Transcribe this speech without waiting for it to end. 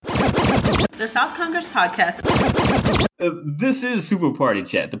the South Congress podcast. This is Super Party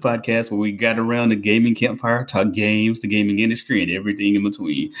Chat, the podcast where we gather around the gaming campfire, talk games, the gaming industry, and everything in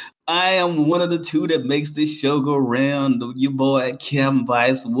between. I am one of the two that makes this show go round. Your boy, Cam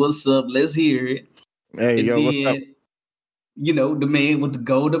Vice. What's up? Let's hear it. Hey, and yo, then, what's up? You know, the man with the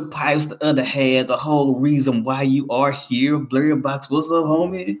golden pipes, the other half, the whole reason why you are here. Blurry Box, what's up,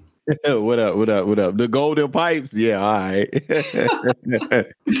 homie? What up? The golden pipes? Yeah, all right.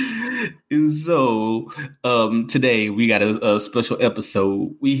 And so today we got a special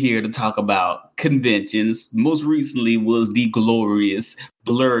episode. We here to talk about conventions. Most recently was the glorious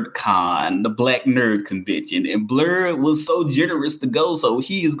BlerdCon, the Black Nerd Convention. And Blerd was so generous to go, so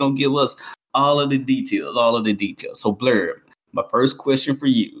he is going to give us all of the details. So Blerd, my first question for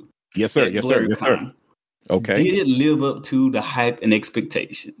you. Yes, sir. Yes, sir. Okay. Did it live up to the hype and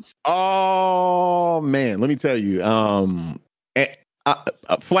expectations? Oh man, let me tell you.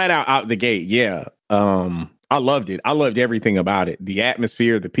 Flat out the gate, yeah. I loved it. I loved everything about it. The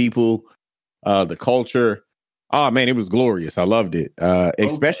atmosphere, the people, the culture. Oh man, it was glorious. I loved it.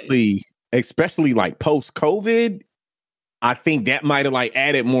 Especially like post-COVID. I think that might have like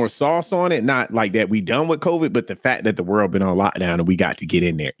added more sauce on it. Not like that we done with COVID, but the fact that the world been on lockdown and we got to get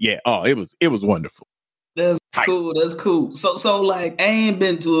in there. Yeah. Oh, it was wonderful. That's cool. That's cool. So like I ain't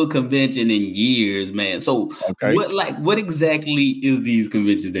been to a convention in years, man. So what exactly is these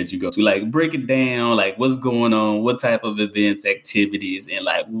conventions that you go to? Like break it down, like what's going on, what type of events, activities, and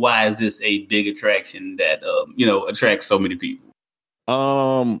like why is this a big attraction that attracts so many people?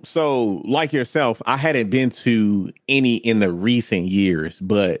 So like yourself, I hadn't been to any in the recent years,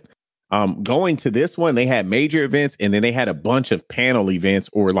 but going to this one, they had major events and then they had a bunch of panel events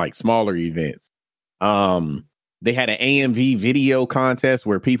or like smaller events. They had an AMV video contest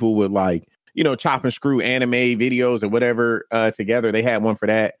where people would like, chop and screw anime videos or whatever together. They had one for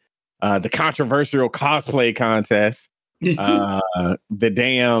that. The controversial cosplay contest. They had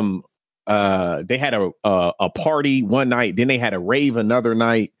a party one night, then they had a rave another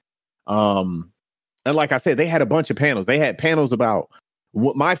night. And like I said, they had a bunch of panels. They had panels about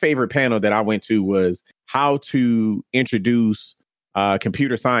what my favorite panel that I went to was how to introduce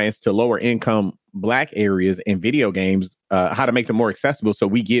computer science to lower income Black areas in video games, how to make them more accessible so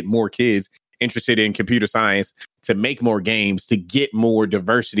we get more kids interested in computer science to make more games, to get more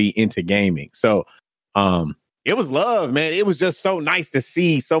diversity into gaming. So it was love, man. It was just so nice to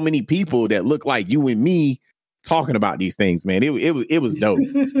see so many people that look like you and me talking about these things, man. It was dope.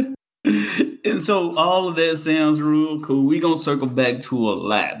 And so all of that sounds real cool. We're going to circle back to a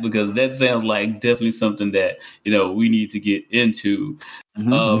lot because that sounds like definitely something that, we need to get into.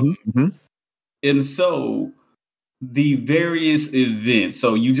 And so the various events.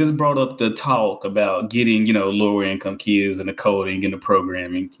 So you just brought up the talk about getting, lower income kids in the coding and the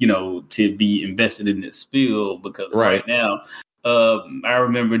programming, to be invested in this field because right now, I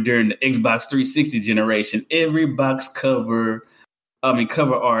remember during the Xbox 360 generation, every box cover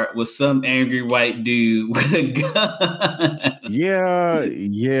art was some angry white dude with a gun. Yeah.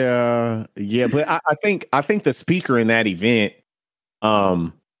 But I think the speaker in that event, I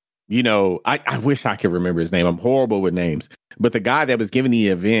wish I could remember his name. I'm horrible with names. But the guy that was giving the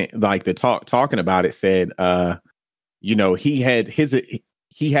event, like the talking about it, said, he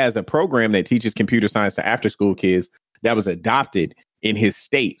has a program that teaches computer science to after school kids that was adopted in his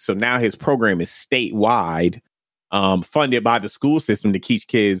state. So now his program is statewide, funded by the school system to teach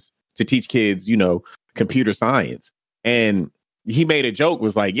kids, computer science. And he made a joke,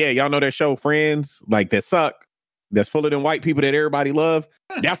 was like, yeah, y'all know that show Friends, like that suck. That's full of them white people that everybody love.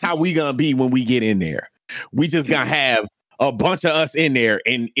 That's how we gonna be when we get in there. We just gonna have a bunch of us in there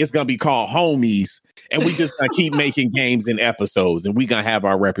and it's gonna be called homies. And we just gonna keep making games and episodes and we gonna have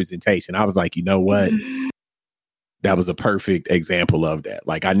our representation. I was like, you know what? That was a perfect example of that.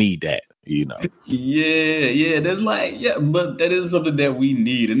 Like, I need that, Yeah. There's but that is something that we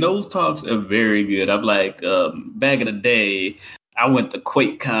need. And those talks are very good. I'm like, back in the day, I went to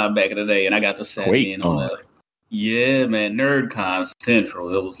QuakeCon back in the day and I got to sit in on that. Yeah, man, NerdCon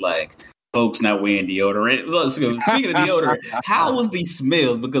Central. It was like folks not wearing deodorant. Speaking of deodorant, how was the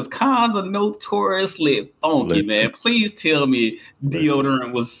smells? Because cons are notoriously funky, man. Please tell me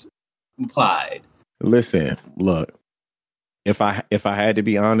deodorant was applied. Listen, look. If I had to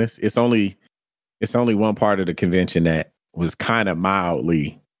be honest, it's only one part of the convention that was kind of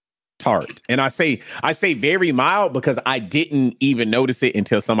mildly tart. And I say very mild because I didn't even notice it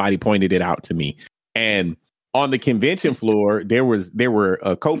until somebody pointed it out to me. And on the convention floor, there were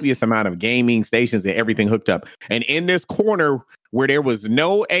a copious amount of gaming stations and everything hooked up. And in this corner where there was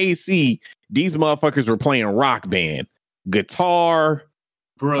no AC, these motherfuckers were playing Rock Band, guitar,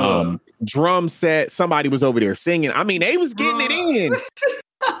 Bruh. Drum set. Somebody was over there singing. I mean, they was getting it in,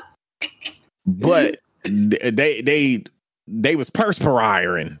 but they was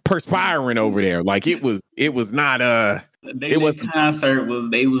perspiring over there. Like it was not concert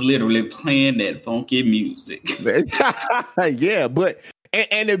they was literally playing that funky music. Yeah, but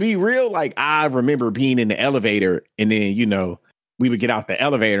and to be real, like I remember being in the elevator, and then we would get out the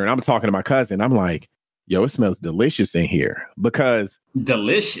elevator, and I'm talking to my cousin. I'm like, yo, it smells delicious in here. Because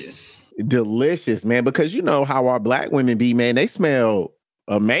delicious, man. Because you know how our black women be, man. They smell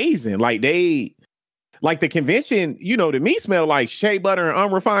amazing. Like the convention, to me smelled like shea butter and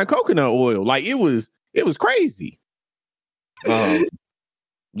unrefined coconut oil. Like it was crazy.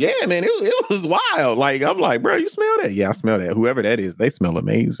 Yeah, man, it was wild. Like I'm like, bro, you smell that? Yeah, I smell that. Whoever that is, they smell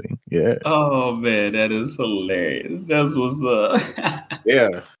amazing. Yeah. Oh man, that is hilarious. That's what's up.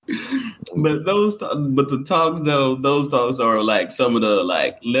 Yeah. But the talks though, those talks are like some of the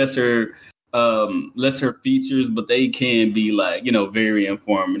like lesser features, but they can be like very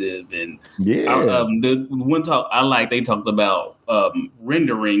informative. And the one talk I like, they talked about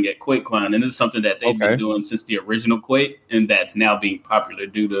rendering at QuakeCon, and this is something that they've been doing since the original Quake, and that's now being popular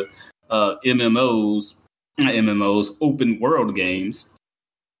due to open world games.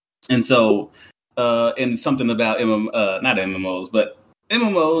 And so and something about not MMOs, but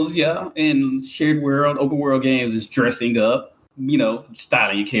MMOs, yeah, and shared world, open world games is dressing up,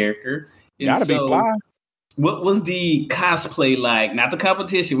 styling your character. Gotta be fly. What was the cosplay like? Not the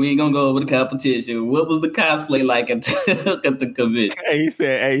competition. We ain't gonna go over the competition. What was the cosplay like at the convention? He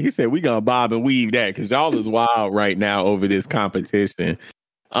said we gonna bob and weave that because y'all is wild right now over this competition.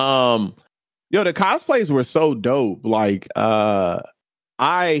 The cosplays were so dope. Like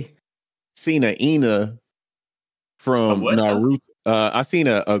I seen a Ina from Naruto. I seen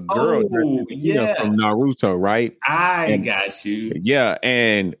a girl from Naruto, right? Got you. Yeah,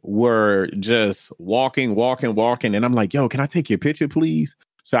 and we're just walking, and I'm like, yo, can I take your picture, please?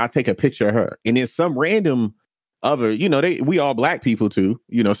 So I take a picture of her, and then some random other, we all black people too,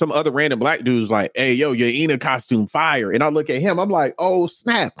 some other random black dudes like, hey, yo, your Ina costume fire, and I look at him, I'm like, oh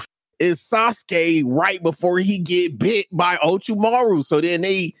snap, it's Sasuke right before he get bit by Orochimaru. So then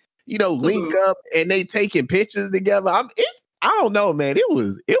they, link up and they taking pictures together. I don't know, man.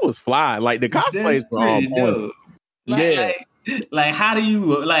 It was fly. Like the cosplays were on point. Like how do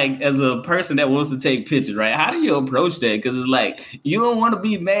you, like, as a person that wants to take pictures, right? How do you approach that? Because it's like you don't want to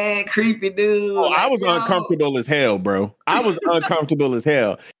be mad, creepy dude. Oh, I was uncomfortable as hell, bro. I was uncomfortable as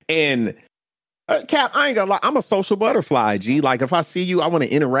hell. And Cap, I ain't gonna lie, I'm a social butterfly, G. Like if I see you, I want to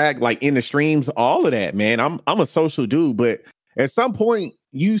interact, like in the streams, all of that, man. I'm a social dude, but at some point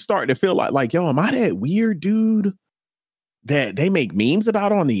you start to feel like, yo, am I that weird dude that they make memes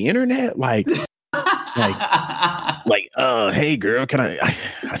about on the internet? Like, hey girl, can I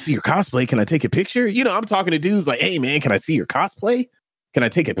see your cosplay? Can I take a picture? I'm talking to dudes like, hey man, can I see your cosplay? Can I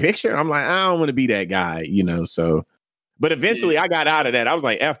take a picture? I'm like, I don't want to be that guy, so. But eventually I got out of that. I was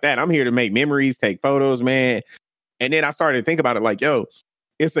like, F that. I'm here to make memories, take photos, man. And then I started to think about it like, yo,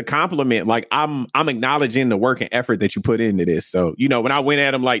 it's a compliment. Like I'm acknowledging the work and effort that you put into this. So, when I went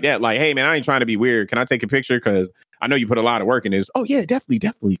at him like that, like, hey man, I ain't trying to be weird. Can I take a picture? Because I know you put a lot of work in this. Oh yeah,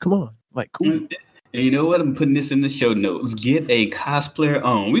 definitely. Come on. Like, cool. And you know what? I'm putting this in the show notes. Get a cosplayer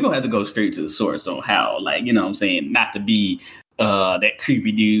on. We're going to have to go straight to the source on how, like, what I'm saying? Not to be that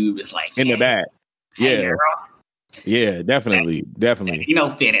creepy dude. It's like, in the back. Hey, yeah. Girl. Yeah, definitely.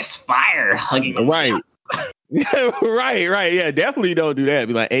 Fit is fire hugging. Right. right. Yeah, definitely don't do that.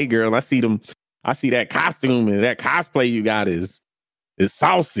 Be like, hey girl, I see that costume and that cosplay you got is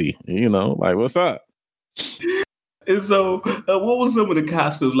saucy. Like, what's up? And so, what was some of the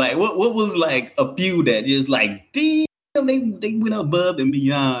costumes like? What was like a few that just like, damn, they went above and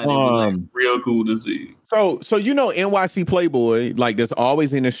beyond. It was like real cool to see. So NYC Playboy, like, that's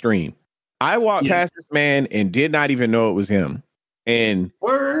always in the stream. I walked past this man and did not even know it was him. And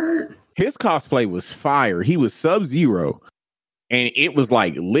his cosplay was fire. He was Sub-Zero, and it was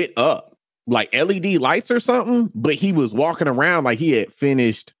like lit up like LED lights or something. But he was walking around like he had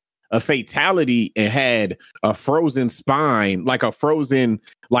finished a fatality and had a frozen spine, like a frozen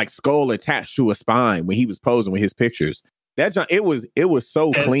like skull attached to a spine when he was posing with his pictures. It was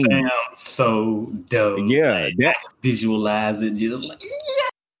so clean. Sounds so dope. Yeah, like, I can visualize it just like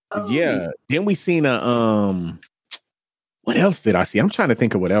yeah. Then we seen what else did I see? I'm trying to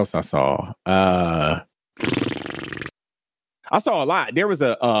think of what else I saw. I saw a lot. There was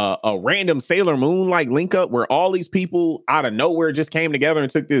a random Sailor Moon like link up where all these people out of nowhere just came together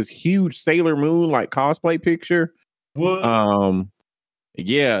and took this huge Sailor Moon like cosplay picture. What?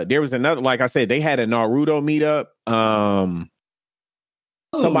 Yeah, there was another, like I said, they had a Naruto meetup.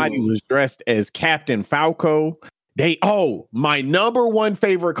 Somebody was dressed as Captain Falco. My number one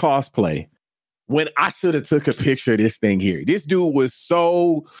favorite cosplay. When I should have took a picture of this thing here. This dude was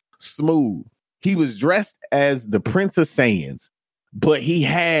so smooth. He was dressed as the Prince of Saiyans, but he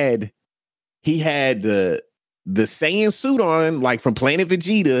had the Saiyan suit on, like from Planet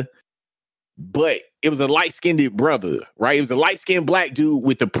Vegeta, but it was a light-skinned brother, right? It was a light-skinned black dude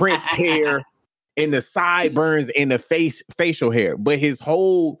with the Prince hair and the sideburns and the facial hair. But his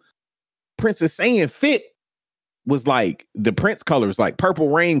whole Prince of Saiyan fit was like the Prince colors, like purple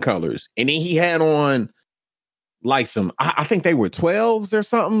rain colors. And then he had on like some, I think they were 12s or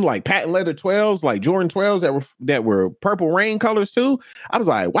something, like patent leather 12s, like Jordan 12s that were purple rain colors too. I was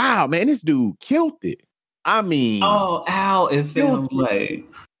like, wow, man, this dude killed it. I mean, it sounds like.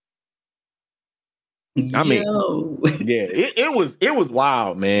 I mean, yeah, it was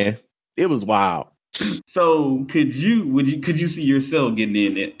wild, man. It was wild. So could you see yourself getting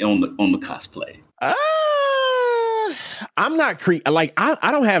in it on the cosplay? I'm not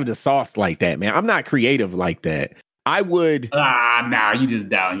I don't have the sauce like that, man. I'm not creative like that. I would. Nah, you just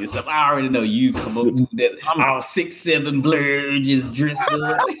down yourself. I already know you come up to that. I'm all 6'7" blur, just dressed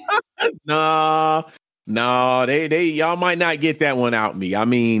up. No, they y'all might not get that one out me. I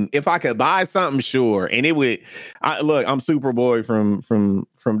mean, if I could buy something, sure. And it would. Look, I'm Superboy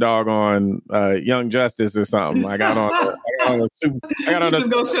from doggone Young Justice or something. I got on a super. I got on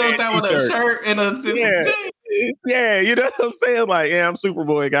just go show up that with a shirt and a jeans. Yeah, you know what I'm saying? Like, yeah, I'm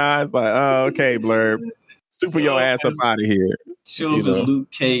Superboy, guys. Like, oh, okay, Blurb. Super your ass up out of here. Show up as Luke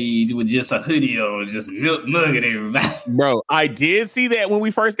Cage with just a hoodie on, just mugging everybody. Bro, I did see that when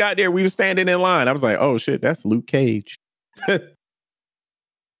we first got there. We were standing in line. I was like, oh, shit, that's Luke Cage. Yeah,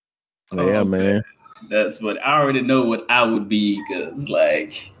 man. That's what I already know what I would be, because,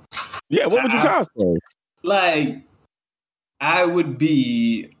 like... Yeah, what would you cosplay? Like, I would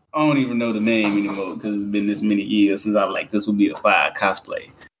be... I don't even know the name anymore because it's been this many years since I was like, this would be a fire cosplay.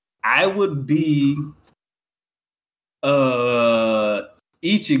 I would be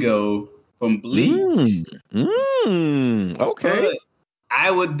Ichigo from Bleach. Okay. But I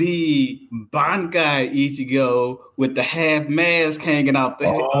would be Bankai Ichigo with the half mask hanging off the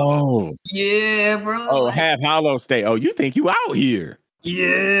head. Oh. Yeah, bro. Oh, half hollow state. Oh, you think you out here.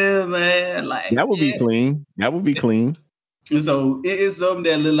 Yeah, man. Like that would be clean. That would be clean. So it is something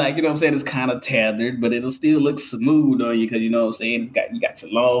that look like, you know what I'm saying, it's kind of tethered, but it'll still look smooth on you because, you know what I'm saying, you got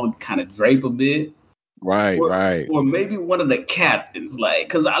your long kind of drape a bit. Right. Or maybe one of the captains, like,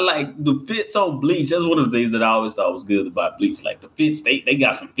 because I like the fits on Bleach. That's one of the things that I always thought was good about Bleach. Like the fits, they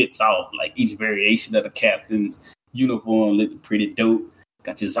got some fits off, like each variation of the captain's uniform looking pretty dope.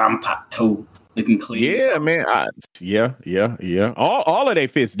 Got your Zanpakuto looking clean. Yeah, man. Yeah. All of their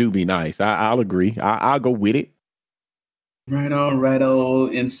fits do be nice. I'll agree. I'll go with it. Right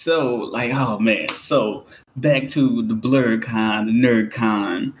on. And so, like, oh man. So back to the BlurredCon, the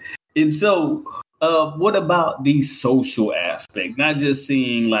NerdCon. And so, what about the social aspect? Not just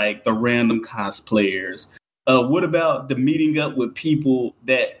seeing like the random cosplayers. What about the meeting up with people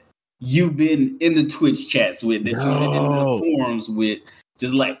that you've been in the Twitch chats with, that you've been in the forums with?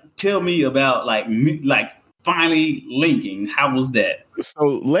 Just like, tell me about like finally linking. How was that? So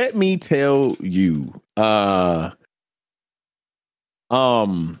let me tell you.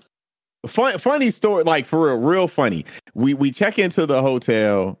 Funny story, like for real funny. We check into the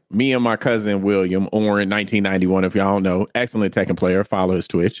hotel, me and my cousin William, Oren 1991, if y'all don't know, excellent Tekken player, follow his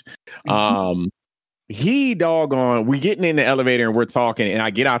Twitch. We getting in the elevator and we're talking, and I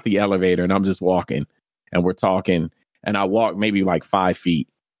get out the elevator and I'm just walking and we're talking, and I walk maybe like 5 feet,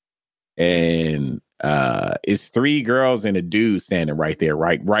 and it's 3 girls and a dude standing right there,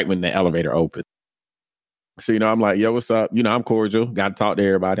 right when the elevator opens. So, you know, I'm like, yo, what's up? You know, I'm cordial. Got to talk to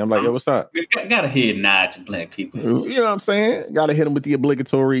everybody. I'm like, yo, what's up? Got to head nod to black people. You know what I'm saying? Got to hit them with the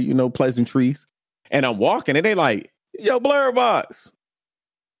obligatory, you know, pleasantries. And I'm walking, and they like, yo, Blurbox.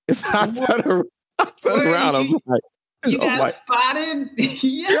 I turn around. I'm like, you got spotted?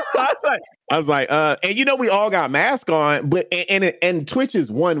 Yeah. I was like, and you know, we all got masks on, but and Twitch is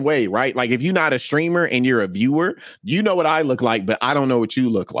one way, right? Like, if you're not a streamer and you're a viewer, you know what I look like, but I don't know what you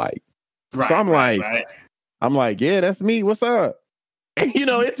look like. Right, so I'm like, yeah, that's me. What's up? And, you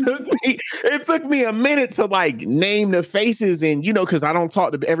know, it took me a minute to like name the faces, and, you know, because I don't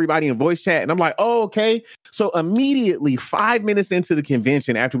talk to everybody in voice chat. And I'm like, oh, okay. So immediately 5 minutes into the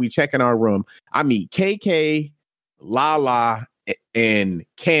convention, after we check in our room, I meet KK, Lala, and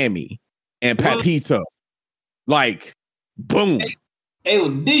Cammy and Papito. Like, boom.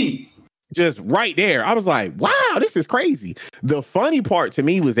 LD. Just right there. I was like, wow, this is crazy. The funny part to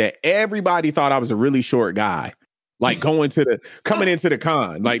me was that everybody thought I was a really short guy. Like coming into the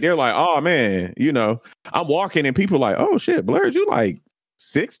con. Like they're like, oh man, I'm walking and people like, oh shit, Blurred, you like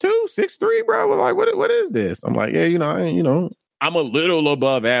 6'2", 6'3", bro. We're like, what is this? I'm like, yeah, I'm a little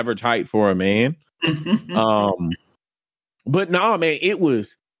above average height for a man. But no, man, it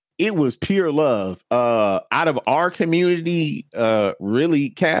was pure love. Out of our community,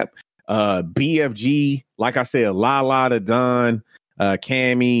 really, Cap, BFG, like I said, Lala to Don,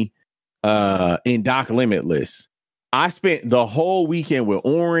 Cammy, and Doc Limitless. I spent the whole weekend with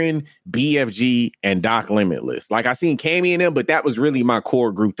Oren, BFG, and Doc Limitless. Like I seen Cammy and them, but that was really my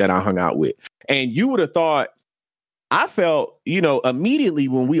core group that I hung out with. And you would have thought, I felt, immediately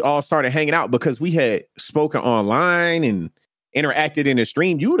when we all started hanging out, because we had spoken online and interacted in the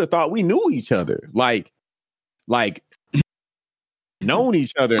stream, you would have thought we knew each other, like known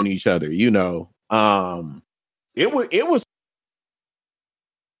each other and each other. It was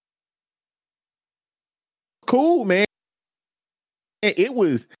cool, man. It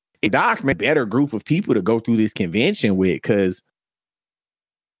was a better group of people to go through this convention with, because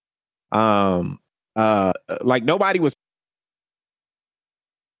like nobody was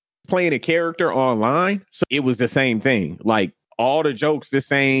playing a character online, so it was the same thing. Like all the jokes the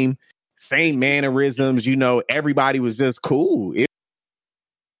same mannerisms, everybody was just cool. It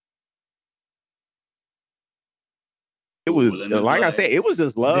was like I said, it was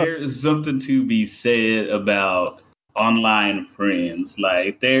just love. There is something to be said about online friends.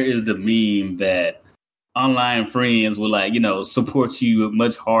 Like there is the meme that online friends will support you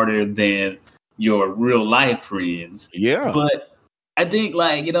much harder than your real life friends. Yeah. But I think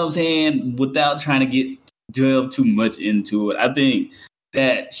what I'm saying, without trying to delve too much into it, I think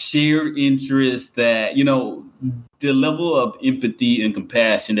that shared interest, that, the level of empathy and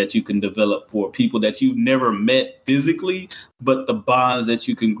compassion that you can develop for people that you've never met physically, but the bonds that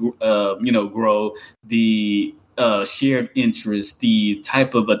you can, grow, the shared interest, the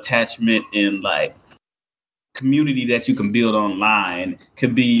type of attachment and community that you can build online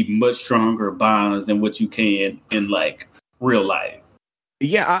can be much stronger bonds than what you can in real life.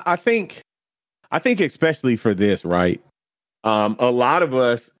 Yeah, I think especially for this, right? A lot of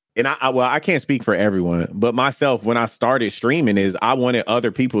us, and I can't speak for everyone, but myself, when I started streaming, is I wanted other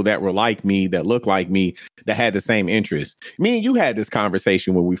people that were like me, that looked like me, that had the same interests. Me and you had this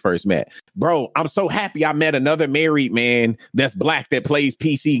conversation when we first met. Bro, I'm so happy I met another married man that's black that plays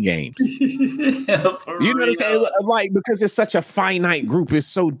PC games. You know what I'm saying? Like, because it's such a finite group, it's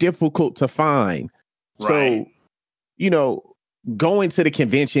so difficult to find. Right. So, going to the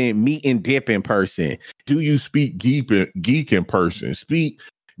convention, meeting Dip in person. Do you speak geek in person?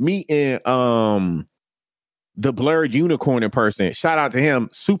 Meeting the Blurred Unicorn in person. Shout out to him.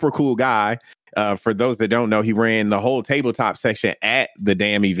 Super cool guy. For those that don't know, he ran the whole tabletop section at the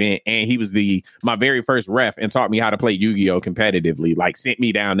damn event, and he was my very first ref and taught me how to play Yu-Gi-Oh! Competitively, sent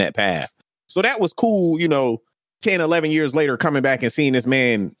me down that path. So that was cool, 10, 11 years later, coming back and seeing this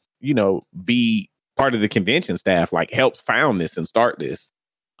man, be part of the convention staff, helps found this and start this.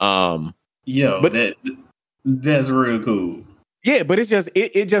 But that's real cool. Yeah, but it's just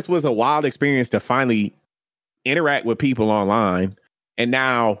it just was a wild experience to finally interact with people online. And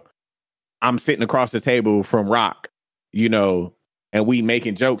now I'm sitting across the table from Rock, and we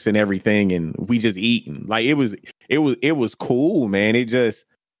making jokes and everything, and we just eating. It was cool, man. It just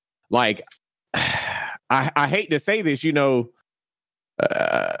I hate to say this,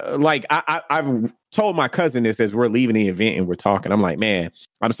 I've told my cousin this as we're leaving the event and we're talking. I'm like, man,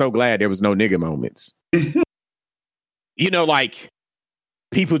 I'm so glad there was no nigga moments.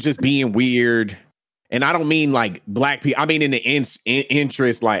 People just being weird. And I don't mean black people. I mean in the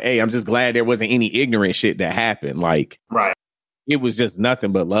interest, hey, I'm just glad there wasn't any ignorant shit that happened. Right. It was just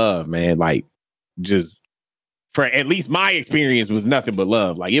nothing but love, man. Just for at least my experience was nothing but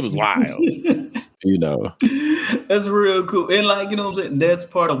love. It was wild. That's real cool. And what I'm saying, that's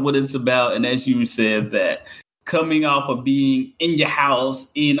part of what it's about. And as you said, that coming off of being in your house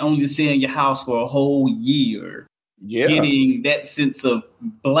and only seeing your house for a whole year, getting that sense of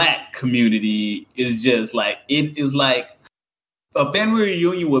black community is just it is like a family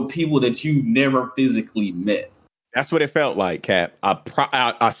reunion with people that you never physically met. That's what it felt like, Cap.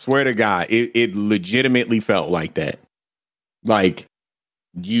 I swear to God, it legitimately felt like that.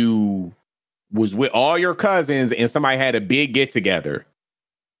 You was with all your cousins and somebody had a big get together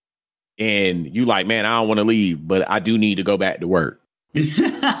and you man, I don't want to leave, but I do need to go back to work.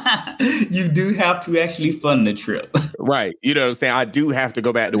 You do have to actually fund the trip. Right. You know what I'm saying? I do have to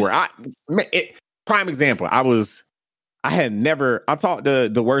go back to work. Prime example. I talked to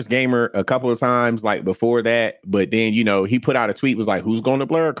the Worst Gamer a couple of times before that, but then, he put out a tweet, was who's going to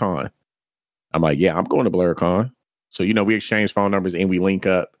BlurredCon? I'm like, yeah, I'm going to BlurredCon. So, we exchange phone numbers and we link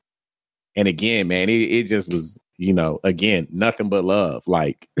up. And again, man, it just was, again, nothing but love.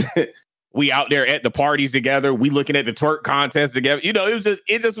 Like we out there at the parties together. We looking at the twerk contest together.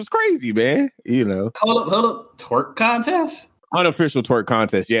 It just was crazy, man. Hold up. Twerk contest? Unofficial twerk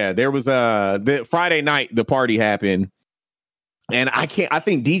contest. Yeah. There was the Friday night, the party happened. And I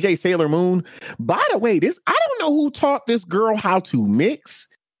think DJ Sailor Moon, by the way, I don't know who taught this girl how to mix,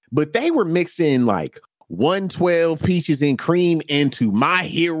 but they were mixing like 112 Peaches and Cream into My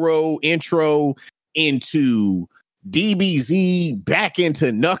Hero intro, into DBZ, back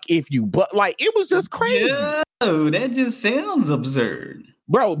into Nuck If You But. Like, it was just crazy. Yo, that just sounds absurd.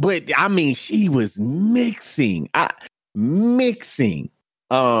 Bro, but I mean, she was mixing.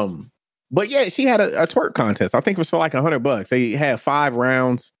 But yeah, she had a twerk contest. I think it was for like $100. They had 5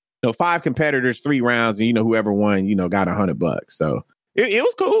 rounds, 5 competitors, 3 rounds, and whoever won, got $100. So it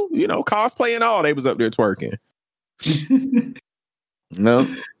was cool, cosplay and all. They was up there twerking. No,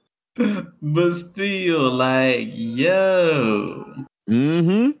 but still, like, yo.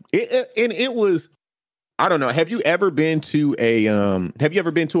 Mm-hmm. It was. I don't know. Have you ever been to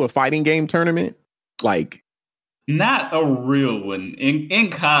a fighting game tournament? Like. Not a real one. In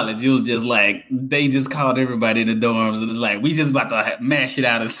college, it was just like they just called everybody in the dorms, and it's like we just about to mash it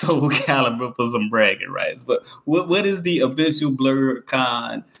out in Soul Calibur for some bragging rights. But what is the official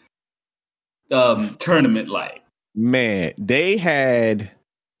BlerdCon tournament like? Man, they had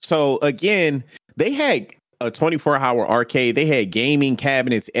a 24-hour arcade. They had gaming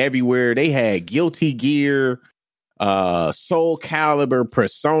cabinets everywhere. They had Guilty Gear, Soul Calibur,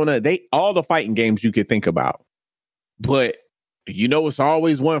 Persona. All the fighting games you could think about. But it's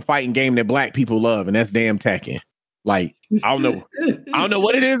always one fighting game that black people love, and that's damn Tekken. Like, I don't know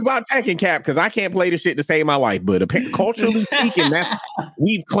what it is about Tekken, Cap, because I can't play the shit to save my life. But culturally speaking,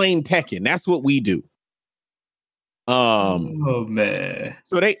 we've claimed Tekken. That's what we do. Oh man.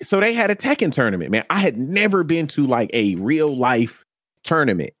 So they had a Tekken tournament, man. I had never been to like a real life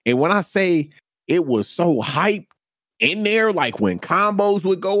tournament, and when I say it was so hyped in there, like when combos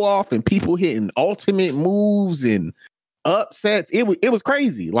would go off and people hitting ultimate moves and upsets, it was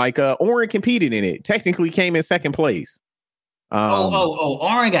crazy. Like Orin competed in it, technically came in second place.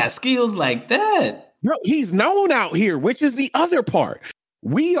 Orin got skills like that. Bro, he's known out here, which is the other part.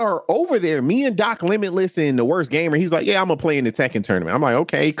 We are over there, me and Doc Limitless and the Worst Gamer. He's like, yeah, I'm gonna play in the Tekken tournament. I'm like,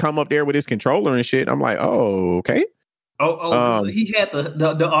 okay, come up there with his controller and shit. I'm like, oh, okay. So he had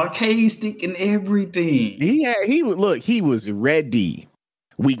the arcade stick and everything. He was ready.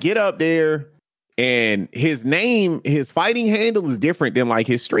 We get up there, and his fighting handle is different than like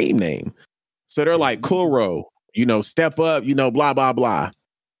his stream name. So they're like, Kuro, step up, blah, blah, blah.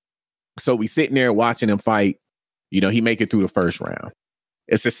 So we sitting there watching him fight. He make it through the first round.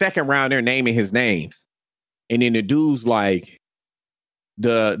 It's the second round, they're naming his name. And then the dude's like,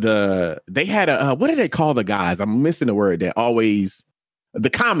 they had what do they call the guys? I'm missing the word the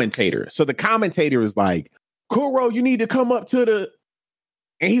commentator. So the commentator is like, Kuro, you need to come up to the.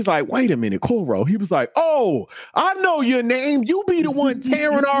 And he's like, wait a minute, Kuro. He was like, oh, I know your name. You be the one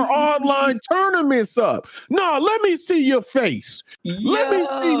tearing our online tournaments up. No, let me see your face. Let me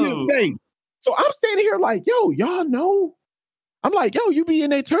see your face. So I'm standing here like, yo, y'all know? I'm like, yo, you be in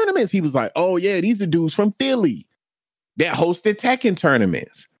their tournaments. He was like, oh, yeah, these are dudes from Philly that hosted Tekken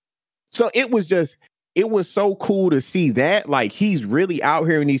tournaments. So it was so cool to see that. Like, he's really out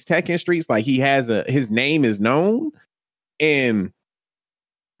here in these Tekken streets. Like, his name is known. And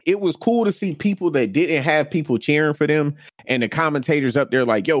it was cool to see people that didn't have people cheering for them, and the commentators up there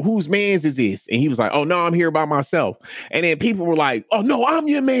like, yo, whose mans is this? And he was like, oh, no, I'm here by myself. And then people were like, oh, no, I'm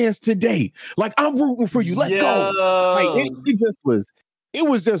your mans today. Like, I'm rooting for you. Let's go. Like, it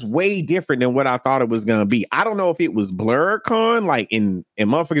was just way different than what I thought it was going to be. I don't know if it was BlerdCon, like, and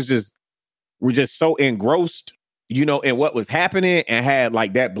motherfuckers were just so engrossed, in what was happening and had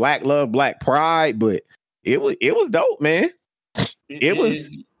like that black love, black pride. But it was dope, man. It was.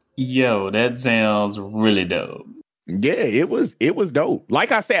 Yo, that sounds really dope. Yeah, it was dope.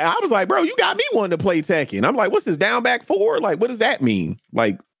 Like I said, I was like, bro, you got me wanting to play Tekken. I'm like, what's this down back 4? Like, what does that mean?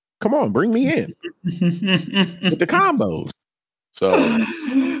 Like, come on, bring me in with the combos. So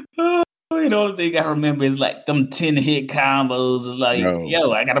the only thing I remember is like them 10-hit combos. Is like,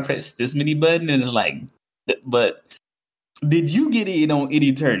 yo, I gotta press this many buttons, and it's like, but did you get in on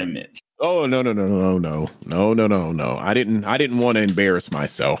any tournaments? Oh no! I didn't want to embarrass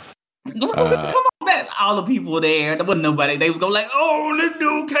myself. Come on, man! All the people there, there wasn't nobody. They was going like, "Oh, this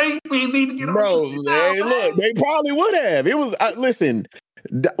dude can't need to get on." Bro, look, they probably would have. It was listen.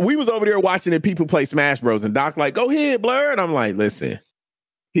 We was over there watching the people play Smash Bros. And Doc like, "Go ahead, Blur," and I'm like, "Listen."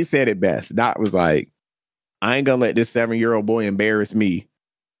 He said it best. Doc was like, I ain't gonna let this 7-year-old boy embarrass me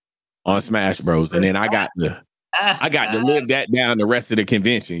on Smash Bros. And then I got to live that down the rest of the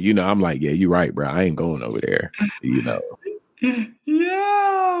convention. You know, I'm like, yeah, you're right, bro. I ain't going over there. You know.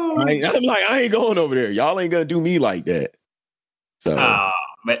 Yeah. I'm like, I ain't going over there. Y'all ain't gonna do me like that. So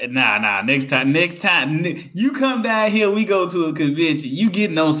but nah. Next time you come down here, we go to a convention. You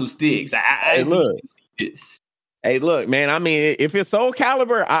getting on some sticks. Hey, look, man. I mean, if it's Soul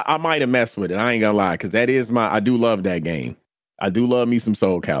Calibur, I might have messed with it. I ain't gonna lie, because I do love that game. I do love me some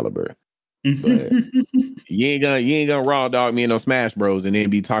Soul Calibur. But you ain't gonna raw dog me in no Smash Bros. And then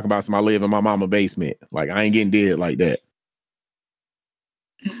be talking about I live in my mama basement. Like, I ain't getting dead like that.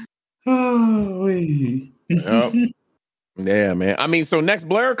 Oh, wait. Yep. Yeah, man. I mean, so next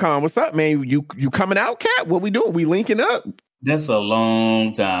BlurCon, what's up, man? You coming out, Cat? What we doing? We linking up? That's a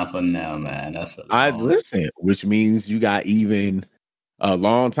long time from now, man. Listen, which means you got even a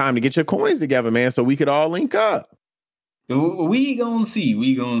long time to get your coins together, man, so we could all link up. We gonna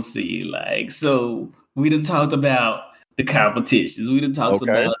see. Like, so we done talked about the competitions. We done talked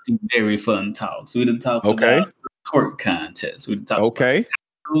about the very fun talks. We done talked about the twerk contests. We done talked about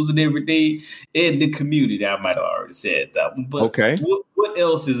rules and everything in the community. I might have already said that one. But what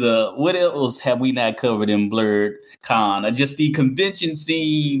else have we not covered in Blurred Con? Or just the convention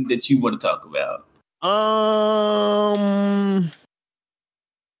scene that you want to talk about?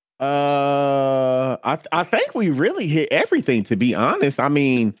 I think we really hit everything, to be honest. I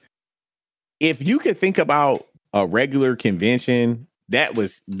mean, if you could think about a regular convention,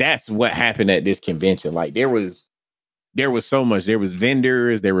 that's what happened at this convention. Like, there was so much. There was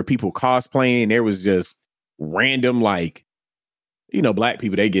vendors, there were people cosplaying, there was just random, like, you know, black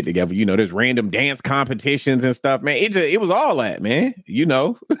people, they get together, you know, there's random dance competitions and stuff, man. It was all that, man. You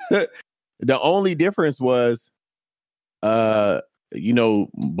know, the only difference was, you know,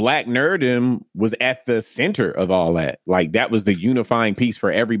 Black Nerdom was at the center of all that. Like, that was the unifying piece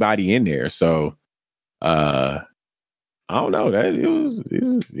for everybody in there. So, I don't know, that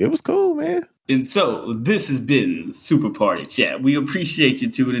it was cool, man. And so this has been Super Party Chat. We appreciate you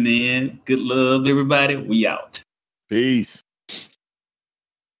tuning in. Good love, everybody. We out. Peace.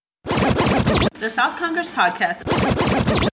 The South Congress Podcast.